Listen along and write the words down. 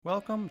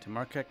Welcome to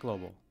Marquette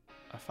Global,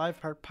 a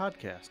 5-part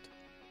podcast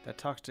that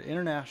talks to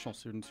international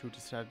students who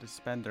decided to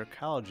spend their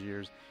college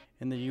years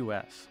in the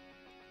U.S.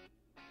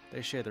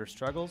 They share their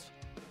struggles,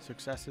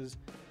 successes,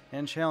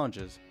 and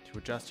challenges to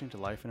adjusting to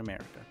life in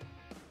America.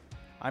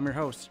 I'm your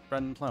host,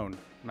 Brendan Plone,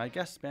 and my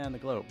guests span the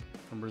globe,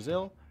 from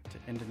Brazil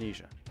to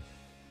Indonesia.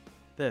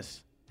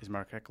 This is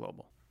Marquette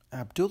Global.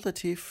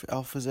 Abdulatif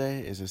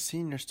Alfazeh is a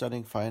senior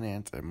studying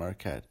finance at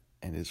Marquette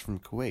and is from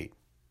Kuwait.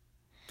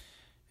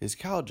 His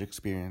college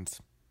experience,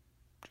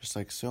 just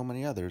like so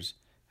many others,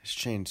 has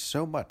changed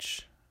so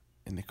much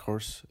in the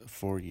course of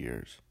 4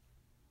 years.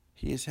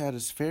 He has had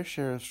his fair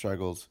share of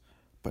struggles,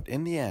 but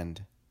in the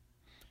end,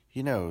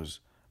 he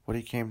knows what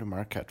he came to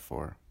Marquette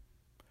for: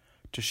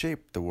 to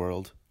shape the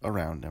world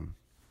around him.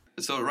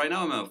 So right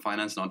now I'm a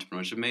finance and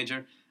entrepreneurship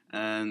major,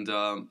 and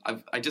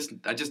I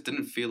just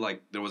didn't feel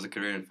like there was a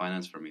career in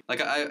finance for me. Like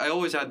I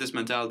always had this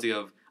mentality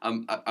of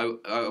I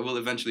will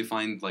eventually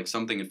find like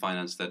something in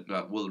finance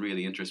that will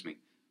really interest me,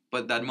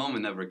 but that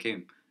moment never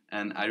came,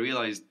 and I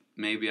realized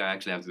maybe I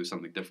actually have to do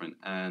something different.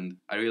 And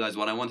I realized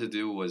what I wanted to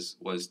do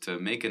was to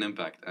make an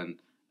impact and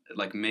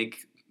like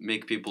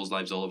make people's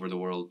lives all over the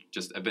world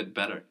just a bit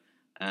better.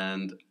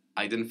 And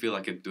I didn't feel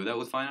I could do that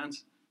with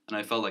finance, and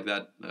I felt like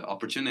that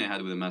opportunity I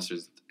had with a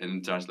master's in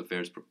international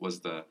affairs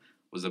was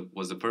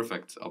the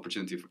perfect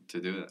opportunity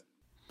to do that.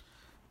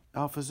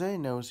 Alfazeh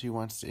knows he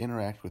wants to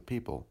interact with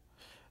people,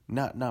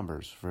 not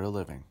numbers, for a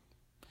living.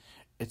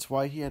 It's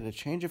why he had a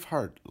change of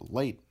heart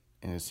late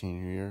in his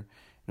senior year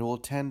and will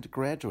attend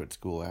graduate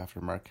school after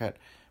Marquette,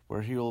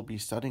 where he will be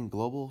studying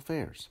global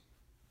affairs,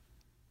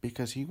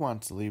 because he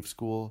wants to leave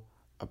school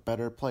a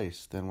better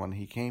place than when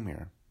he came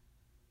here.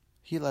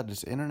 He let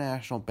his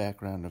international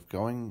background of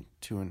going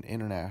to an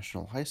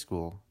international high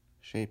school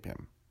shape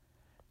him,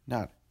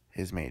 not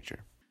his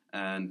major.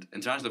 And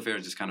international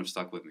affairs just kind of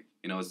stuck with me.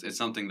 You know, it's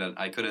something that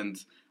I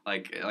couldn't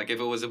like if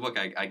it was a book,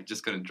 I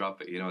just couldn't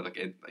drop it. You know, like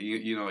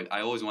I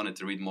always wanted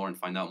to read more and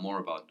find out more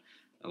about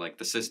like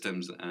the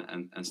systems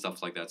and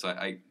stuff like that. So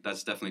I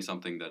that's definitely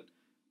something that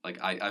like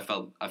I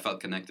felt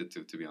connected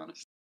to be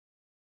honest.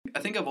 I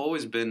think I've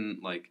always been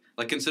like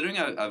considering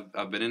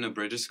I've been in a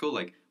British school,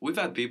 like we've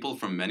had people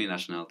from many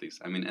nationalities.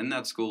 I mean, in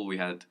that school we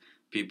had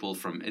people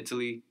from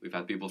Italy, we've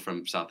had people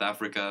from South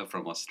Africa,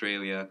 from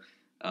Australia,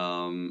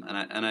 and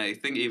I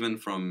think even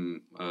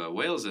from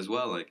Wales as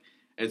well. Like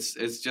it's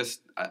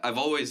just I've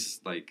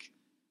always like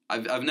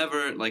I've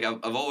never like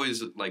I've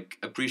always like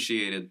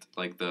appreciated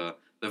like the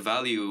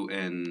value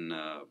in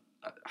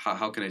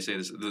how can I say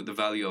this, the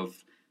value of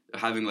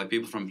having like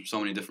people from so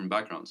many different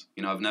backgrounds.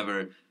 You know, I've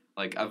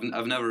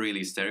never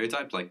really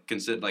stereotyped, like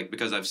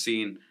because I've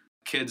seen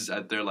kids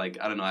at their like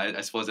I don't know,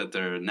 I suppose at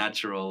their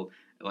natural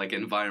like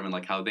environment,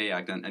 like how they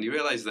act, and you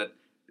realize that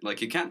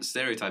like you can't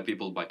stereotype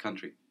people by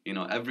country. You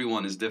know,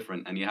 everyone is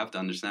different, and you have to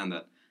understand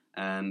that.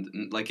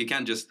 And like you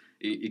can't just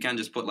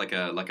put like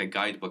a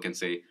guidebook and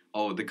say,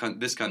 oh,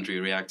 this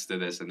country reacts to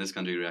this and this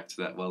country reacts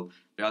to that. Well,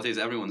 the reality is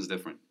everyone's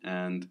different,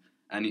 and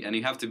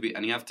you have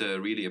to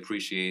really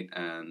appreciate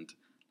and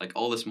like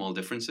all the small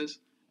differences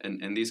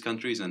in these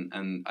countries,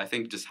 and I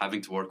think just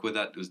having to work with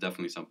that was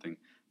definitely something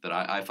that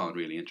I found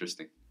really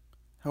interesting.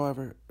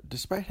 However,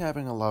 despite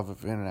having a love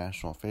of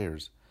international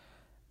affairs,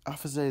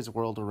 Alfazeh's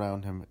world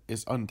around him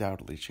is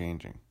undoubtedly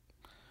changing.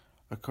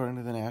 According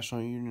to the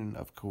National Union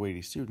of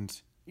Kuwaiti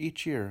Students,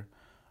 each year,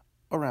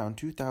 around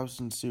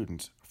 2,000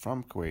 students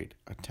from Kuwait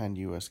attend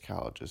U.S.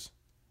 colleges.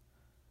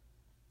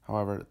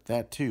 However,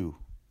 that too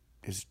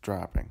is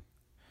dropping.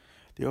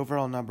 The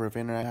overall number of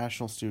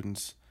international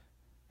students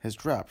has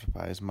dropped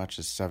by as much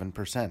as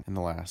 7% in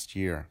the last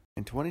year.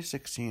 In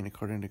 2016,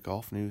 according to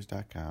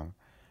GulfNews.com,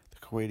 the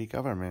Kuwaiti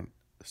government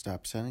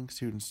stopped sending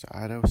students to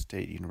Idaho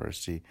State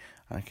University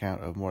on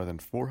account of more than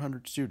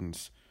 400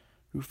 students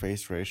who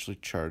faced racially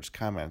charged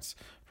comments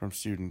from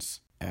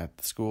students at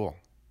the school.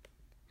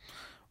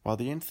 While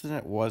the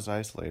incident was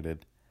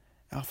isolated,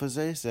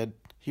 Alfazeh said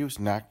he was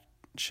not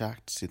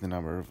shocked to see the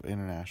number of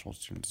international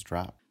students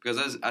drop.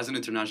 Because as an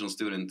international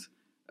student,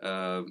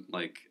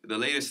 like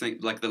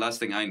the last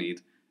thing I need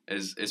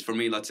is for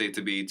me, let's say,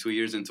 to be 2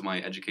 years into my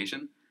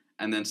education,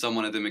 and then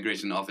someone at the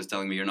immigration office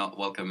telling me you're not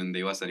welcome in the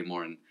U.S.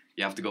 anymore, and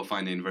you have to go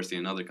find a university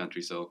in another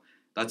country. So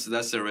that's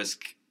a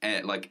risk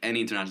like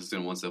any international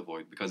student wants to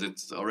avoid, because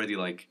it's already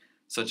like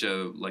such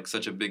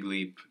a big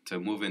leap to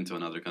move into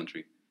another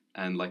country,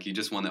 and like you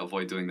just want to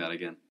avoid doing that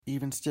again.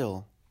 Even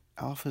still,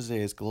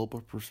 Alfazeh's global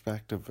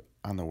perspective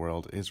on the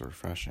world is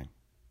refreshing.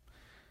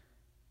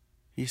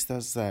 He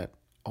says that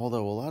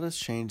although a lot has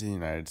changed in the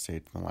United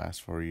States in the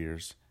last 4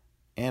 years,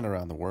 and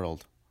around the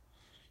world,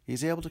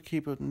 he's able to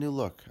keep a new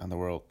look on the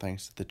world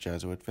thanks to the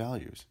Jesuit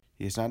values.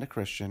 He is not a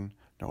Christian,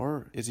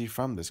 nor is he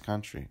from this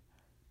country,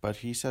 but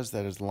he says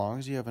that as long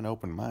as you have an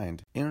open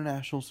mind,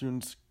 international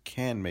students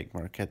can make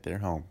Marquette their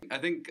home. I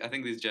think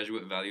these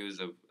Jesuit values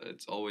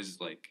it's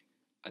always like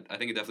I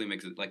think it definitely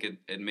makes it like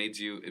it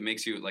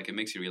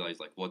makes you realize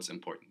like what's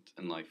important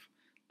in life.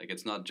 Like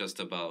it's not just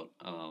about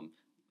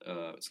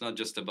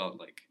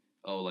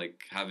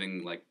like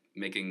having like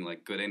making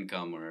like good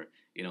income or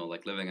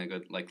like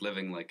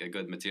living like a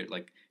good material,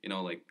 like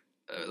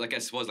I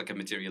suppose like a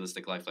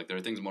materialistic life. Like there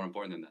are things more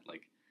important than that.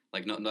 Like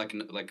not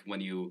like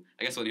when you,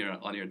 I guess when you're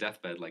on your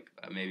deathbed, like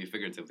maybe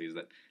figuratively, is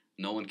that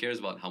no one cares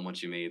about how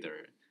much you made,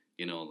 or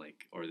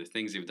like, or the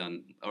things you've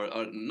done,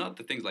 or not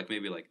the things, like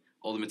maybe like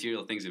all the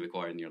material things you've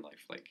acquired in your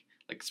life,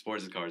 like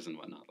sports cars and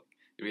whatnot. Like,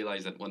 you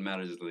realize that what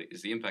matters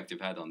is the impact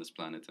you've had on this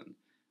planet,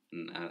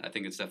 and I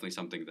think it's definitely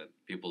something that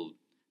people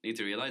need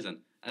to realize, and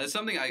it's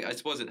something I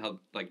suppose it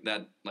helped, like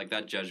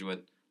that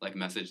Jesuit like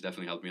message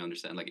definitely helped me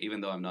understand. Like even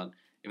though I'm not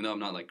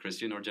like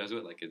Christian or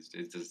Jesuit, like it's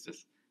just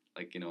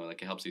like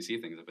like it helps you see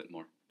things a bit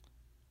more.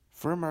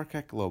 For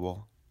Marquette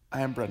Global,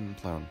 I am Brendan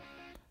Plone.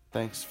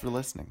 Thanks for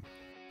listening.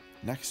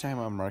 Next time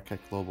on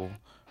Marquette Global,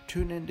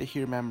 tune in to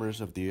hear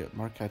members of the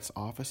Marquette's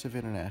Office of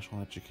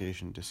International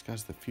Education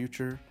discuss the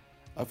future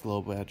of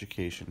global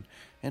education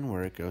and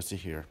where it goes to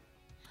here.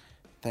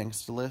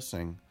 Thanks for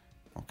listening.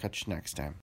 I'll catch you next time.